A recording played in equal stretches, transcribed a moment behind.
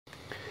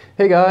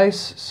Hey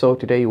guys, so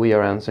today we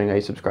are answering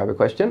a subscriber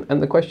question,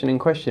 and the question in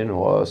question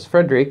was,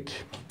 Fredrik,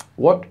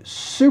 what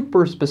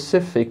super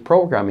specific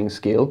programming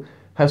skill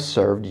has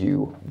served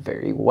you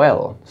very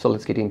well? So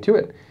let's get into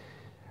it.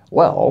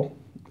 Well,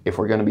 if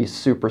we're going to be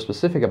super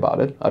specific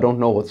about it, I don't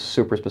know what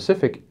super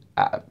specific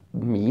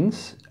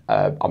means.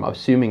 I'm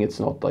assuming it's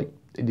not like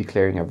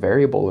declaring a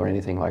variable or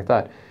anything like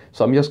that.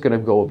 So I'm just going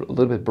to go a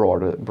little bit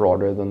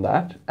broader than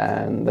that,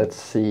 and let's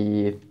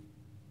see.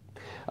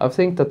 I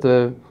think that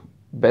the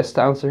best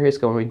answer here is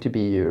going to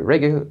be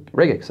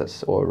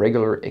regexes or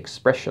regular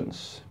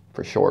expressions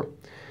for sure,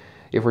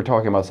 if we're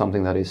talking about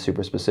something that is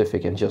super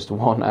specific and just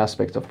one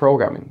aspect of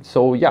programming.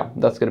 So yeah,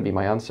 that's going to be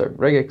my answer.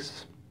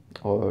 Regex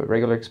or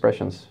regular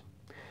expressions.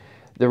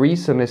 The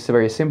reason is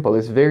very simple.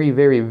 It's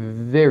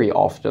very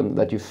often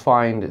that you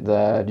find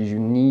that you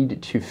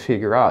need to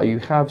figure out, you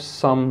have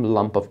some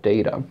lump of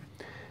data,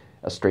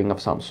 a string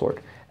of some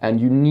sort, and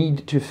you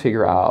need to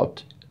figure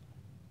out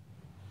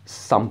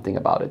something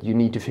about it. You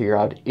need to figure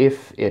out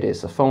if it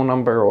is a phone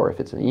number or if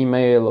it's an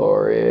email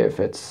or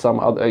if it's some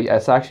other.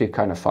 It's actually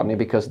kind of funny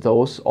because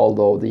those,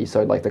 although these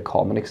are like the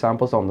common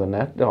examples on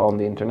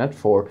the internet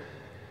for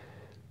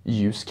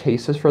use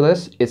cases for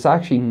this, it's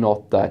actually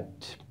not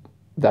that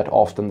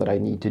often that I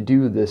need to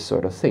do this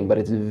sort of thing. But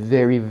it's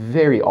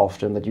very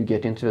often that you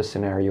get into a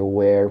scenario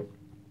where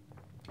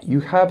you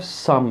have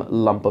some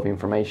lump of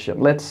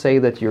information. Let's say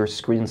that you're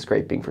screen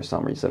scraping for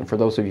some reason. For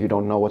those of you who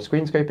don't know what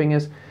screen scraping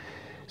is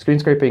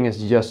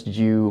just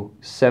you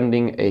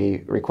sending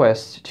a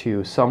request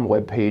to some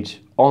web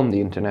page on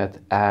the internet,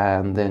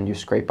 and then you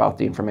scrape out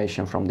the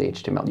information from the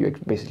HTML. You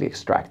basically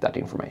extract that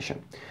information.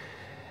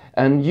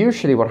 And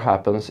usually what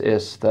happens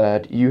is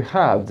that you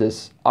have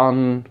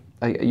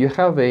you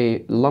have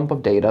a lump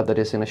of data that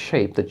is in a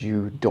shape that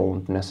you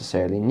don't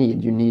necessarily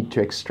need. You need to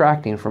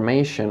extract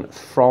information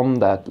from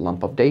that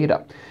lump of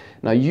data.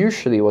 Now,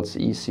 usually what's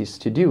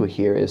easiest to do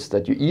here is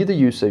that you either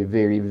use a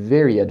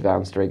very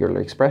advanced regular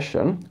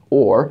expression,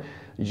 or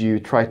you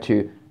try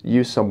to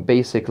use some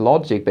basic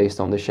logic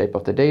based on the shape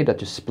of the data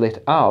to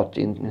split out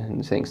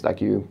in things like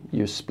you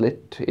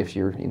split, if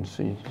you're in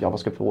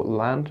JavaScript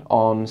land,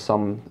 on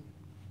some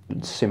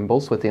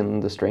symbols within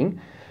the string.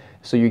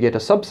 So you get a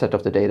subset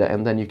of the data,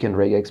 and then you can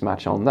regex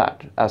match on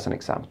that, as an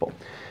example.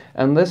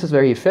 And this is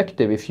very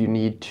effective if you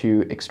need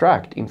to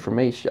extract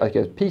information, like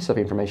a piece of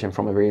information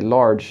from a very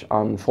large,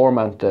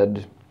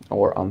 unformatted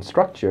or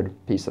unstructured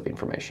piece of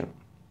information.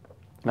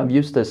 I've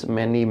used this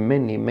many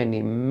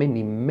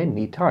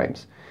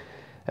times.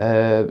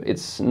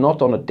 It's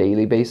not on a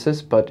daily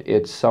basis, but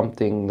it's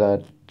something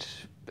that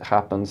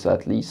happens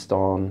at least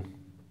on,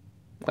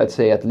 let's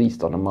say at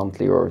least on a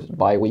monthly or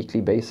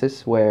bi-weekly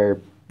basis, where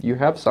you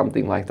have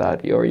something like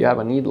that, or you have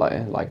a need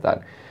like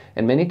that.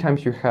 And many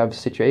times you have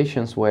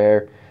situations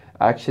where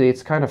actually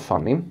it's kind of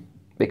funny,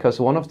 because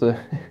one of the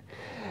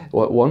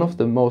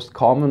most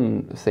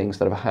common things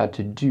that I've had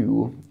to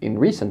do in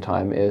recent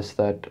time is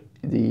that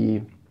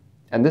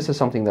and this is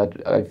something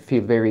that I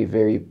feel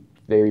very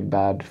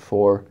bad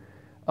for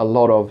a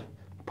lot of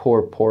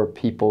poor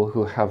people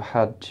who have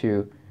had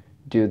to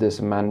do this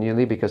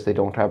manually because they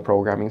don't have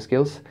programming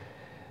skills.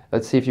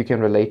 Let's see if you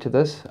can relate to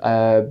this.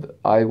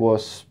 I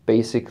was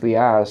basically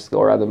asked,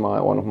 or rather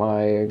one of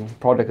my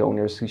product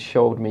owners who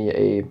showed me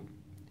a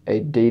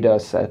data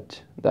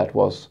set that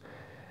was,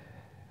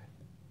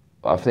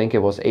 I think it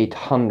was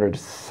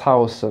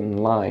 800,000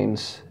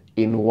 lines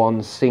in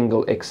one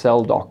single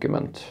Excel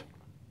document.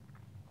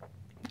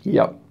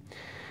 Yep.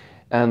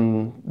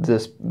 And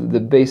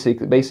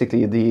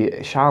basically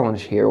the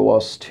challenge here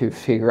was to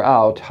figure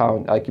out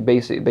how, like,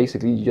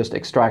 basically just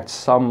extract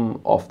some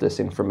of this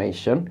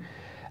information,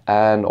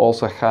 and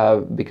also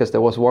have, because there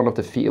was one of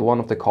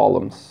the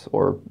columns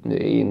or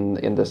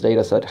in this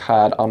data set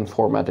had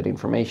unformatted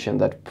information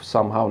that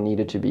somehow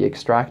needed to be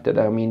extracted.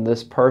 I mean,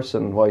 this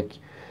person, like,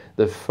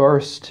 the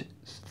first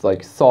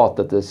thought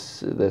that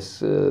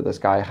this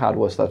guy had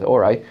was that, all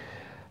right,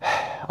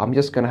 I'm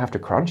just gonna have to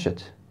crunch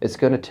it. It's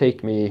gonna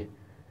take me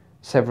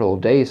several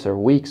days or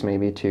weeks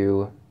maybe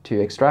to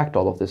extract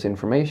all of this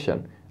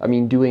information. I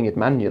mean, doing it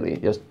manually,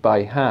 just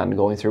by hand,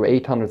 going through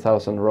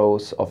 800,000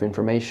 rows of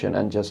information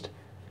and just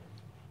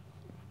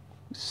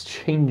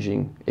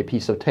changing a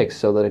piece of text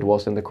so that it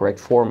was in the correct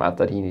format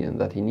that he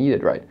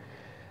needed, right?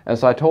 And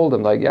so I told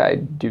him, like, yeah,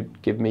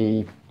 give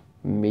me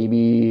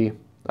maybe,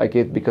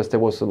 because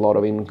there was a lot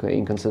of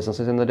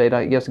inconsistencies in the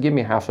data, yes, give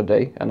me half a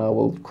day and I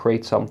will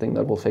create something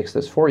that will fix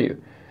this for you.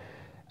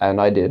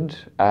 And I did,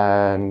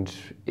 and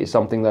it's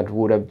something that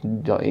would have,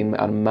 in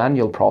a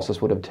manual process,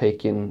 would have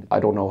taken,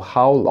 I don't know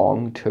how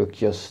long, took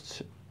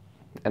just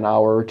an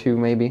hour or two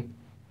maybe,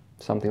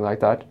 something like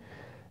that.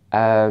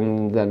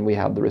 And then we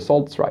had the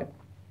results, right?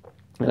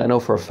 And I know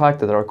for a fact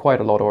that there are quite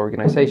a lot of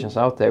organizations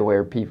out there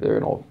where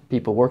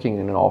people working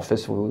in an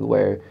office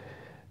where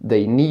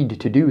they need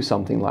to do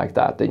something like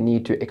that. They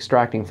need to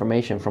extract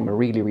information from a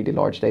really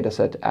large data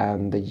set,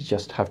 and they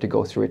just have to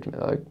go through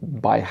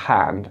it by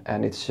hand,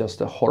 and it's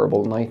just a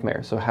horrible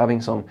nightmare. So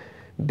having some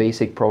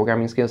basic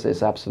programming skills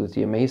is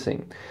absolutely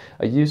amazing.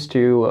 I used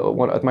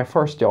to, at my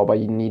first job, I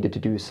needed to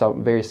do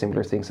some very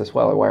similar things as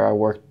well, where I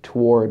worked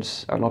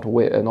towards,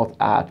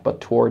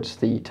 but towards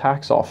the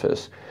tax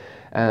office.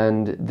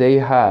 And they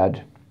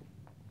had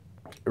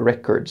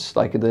records,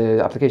 like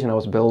the application I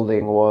was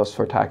building was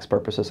for tax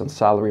purposes and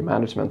salary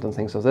management and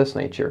things of this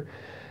nature.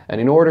 And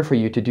in order for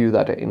you to do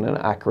that in an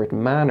accurate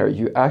manner,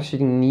 you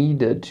actually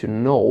needed to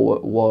know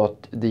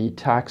what the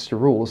tax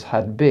rules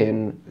had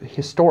been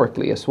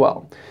historically as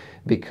well,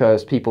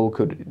 because people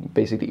could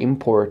basically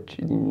import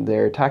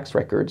their tax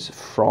records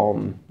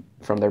from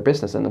their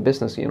business, and the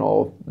business,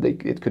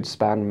 it could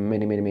span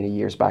many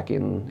years back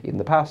in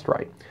the past,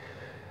 right?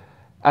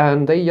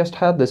 And they just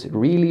had this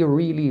really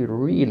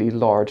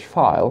large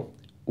file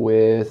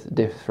with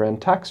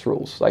different tax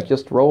rules, like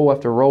just row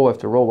after row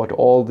after row, what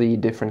all the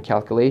different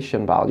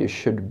calculation values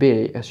should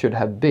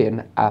have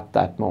been at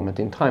that moment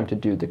in time to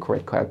do the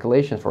correct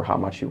calculation for how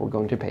much you were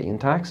going to pay in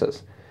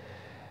taxes.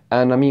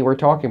 And I mean, we're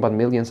talking about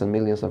millions and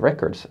millions of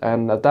records.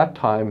 And at that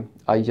time,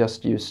 I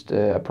just used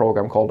a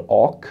program called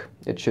awk.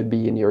 It should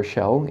be in your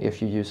shell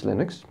if you use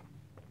Linux,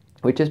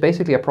 which is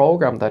basically a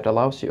program that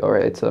allows you, or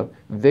it's a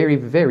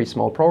very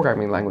small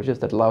programming language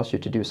that allows you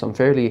to do some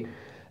fairly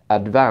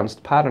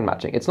advanced pattern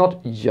matching. It's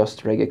not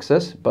just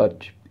regexes,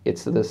 but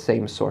it's the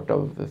same sort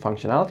of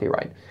functionality,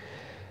 right?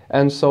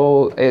 And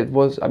so it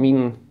was, I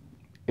mean,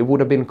 it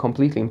would have been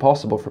completely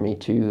impossible for me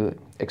to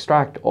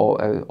extract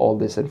all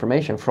this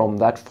information from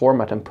that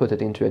format and put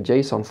it into a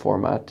JSON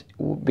format,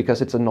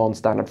 because it's a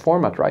non-standard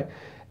format, right?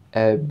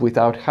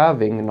 Without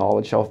having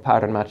knowledge of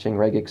pattern matching,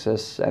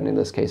 regexes, and in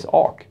this case,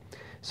 awk.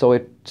 So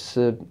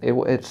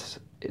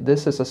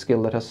this is a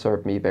skill that has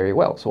served me very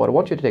well. So what I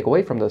want you to take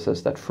away from this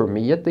is that, for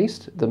me at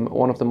least,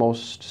 one of the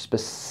most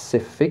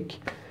specific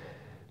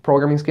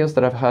programming skills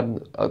that I've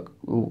had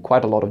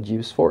quite a lot of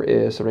use for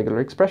is regular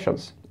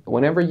expressions.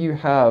 Whenever you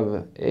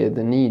have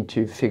the need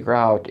to figure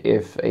out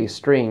if a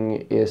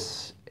string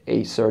is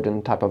a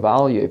certain type of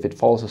value, if it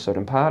follows a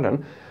certain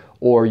pattern,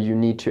 or you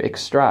need to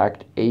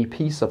extract a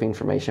piece of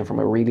information from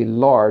a really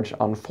large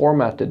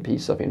unformatted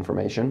piece of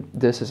information,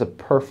 this is a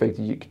perfect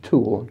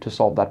tool to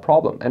solve that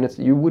problem. And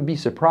you would be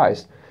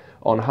surprised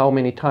on how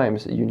many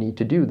times you need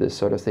to do this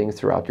sort of thing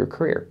throughout your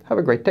career. Have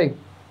a great day.